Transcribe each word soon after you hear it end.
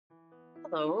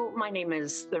Hello, my name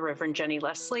is the Reverend Jenni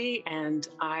Leslie, and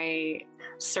I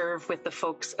serve with the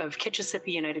folks of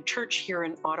Kitchissippi United Church here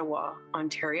in Ottawa,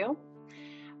 Ontario.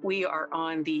 We are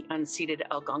on the unceded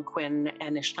Algonquin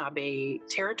Anishinaabe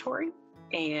territory,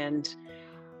 and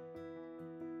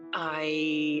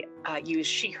I use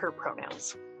she, her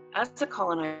pronouns. As a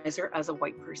colonizer, as a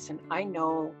white person, I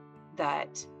know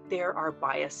that there are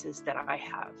biases that I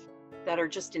have that are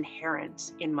just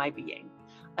inherent in my being.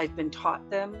 I've been taught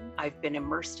them, I've been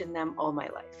immersed in them all my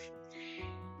life.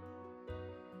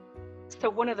 So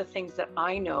one of the things that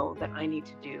I know that I need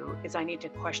to do is I need to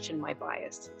question my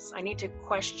biases. I need to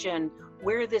question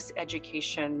where this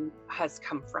education has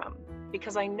come from,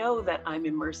 because I know that I'm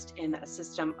immersed in a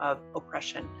system of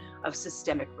oppression, of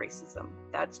systemic racism.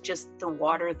 That's just the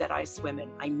water that I swim in.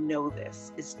 I know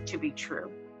this is to be true.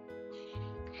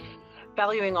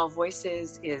 Valuing all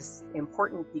voices is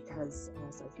important because,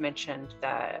 as I've mentioned,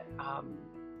 that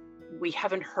we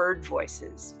haven't heard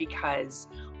voices because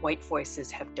white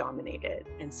voices have dominated.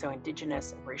 And so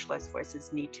Indigenous and racialized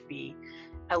voices need to be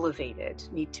elevated,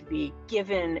 need to be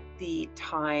given the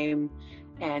time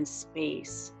and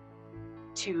space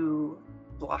to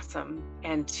blossom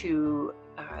and to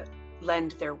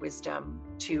lend their wisdom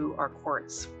to our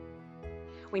courts.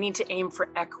 We need to aim for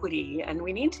equity, and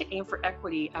we need to aim for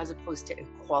equity as opposed to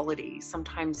equality.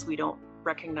 Sometimes we don't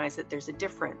recognize that there's a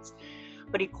difference.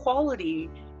 But equality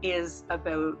is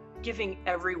about giving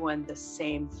everyone the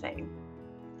same thing.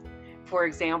 For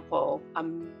example, a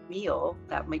meal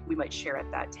that we might share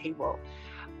at that table.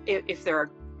 If there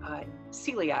are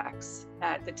celiacs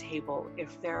at the table,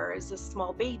 if there is a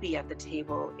small baby at the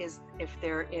table, if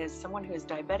there is someone who is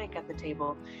diabetic at the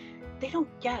table, they don't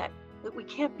get. We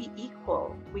can't be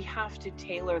equal. We have to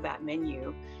tailor that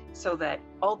menu so that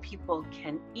all people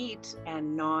can eat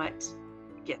and not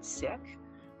get sick.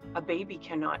 A baby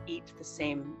cannot eat the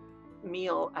same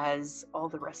meal as all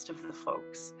the rest of the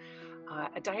folks.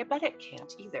 A diabetic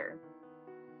can't either.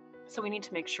 So we need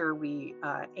to make sure we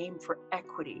aim for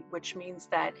equity, which means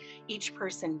that each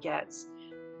person gets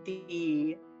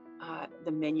the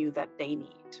menu that they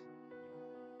need.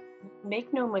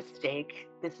 Make no mistake,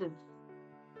 this is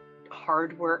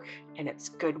hard work and it's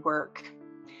good work.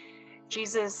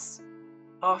 Jesus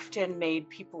often made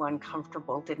people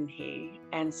uncomfortable, didn't he?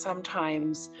 And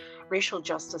sometimes racial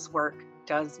justice work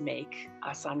does make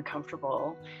us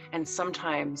uncomfortable. And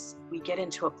sometimes we get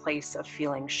into a place of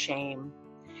feeling shame.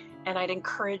 And I'd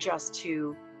encourage us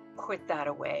to put that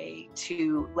away,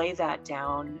 to lay that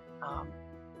down,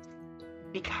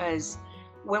 because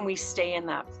when we stay in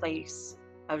that place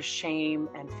of shame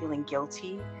and feeling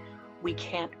guilty, we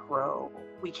can't grow.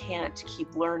 We can't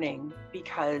keep learning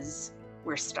because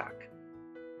we're stuck.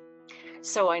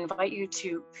 So I invite you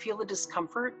to feel the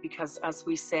discomfort, because as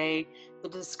we say, the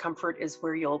discomfort is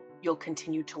where you'll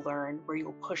continue to learn, where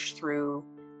you'll push through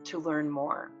to learn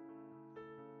more.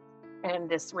 And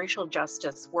this racial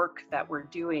justice work that we're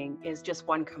doing is just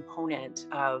one component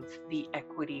of the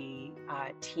equity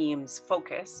team's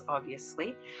focus,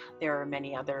 obviously. There are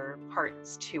many other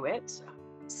parts to it.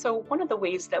 So one of the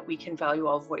ways that we can value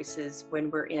all voices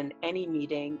when we're in any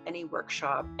meeting, any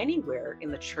workshop, anywhere in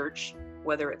the church,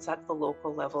 whether it's at the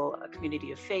local level, a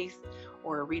community of faith,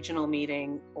 or a regional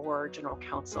meeting, or general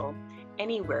council,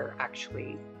 anywhere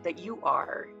actually that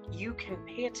you can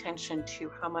pay attention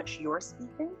to how much you're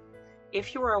speaking.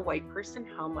 If you are a white person,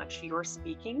 how much you're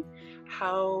speaking,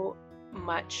 how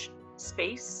much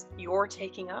space you're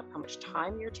taking up, how much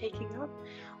time you're taking up,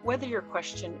 whether your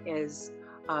question is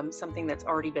something that's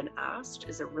already been asked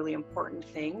is a really important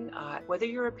thing. Whether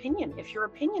if your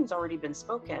opinion's already been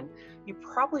spoken, you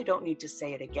probably don't need to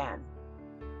say it again.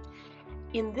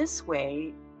 In this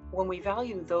way, when we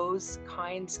value those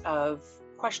kinds of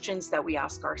questions that we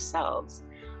ask ourselves,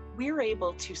 we're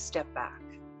able to step back.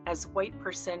 As a white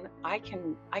person, I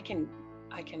can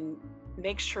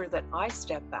make sure that I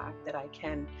step back, that I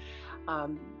can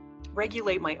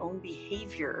regulate my own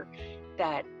behavior,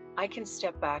 that I can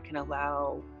step back and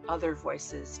allow other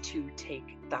voices to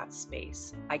take that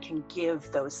space. I can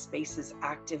give those spaces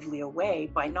actively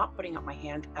away by not putting up my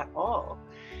hand at all.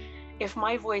 If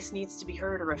my voice needs to be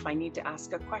heard, or if I need to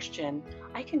ask a question,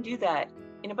 I can do that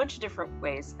in a bunch of different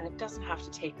ways, and it doesn't have to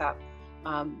take up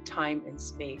time and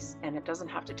space, and it doesn't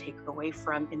have to take away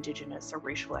from Indigenous or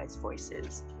racialized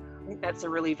voices. I think that's a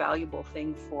really valuable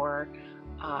thing for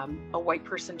a white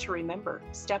person to remember.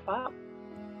 Step up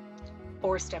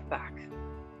or step back.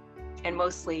 And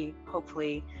mostly,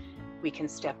 hopefully, we can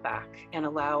step back and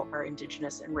allow our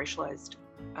Indigenous and racialized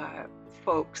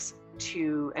folks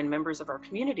and members of our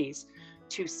communities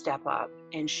to step up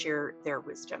and share their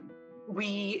wisdom.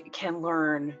 We can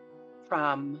learn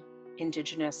from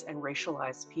Indigenous and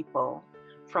racialized people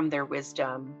from their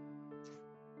wisdom,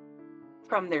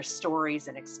 from their stories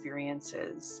and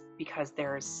experiences, because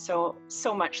there's so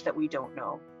much that we don't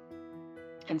know.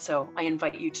 And so I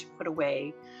invite you to put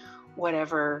away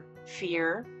whatever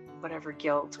fear, whatever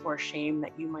guilt or shame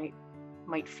that you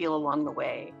might feel along the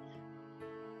way.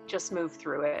 Just move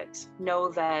through it. Know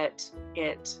that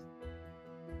it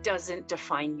doesn't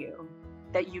define you,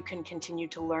 that you can continue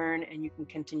to learn and you can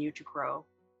continue to grow.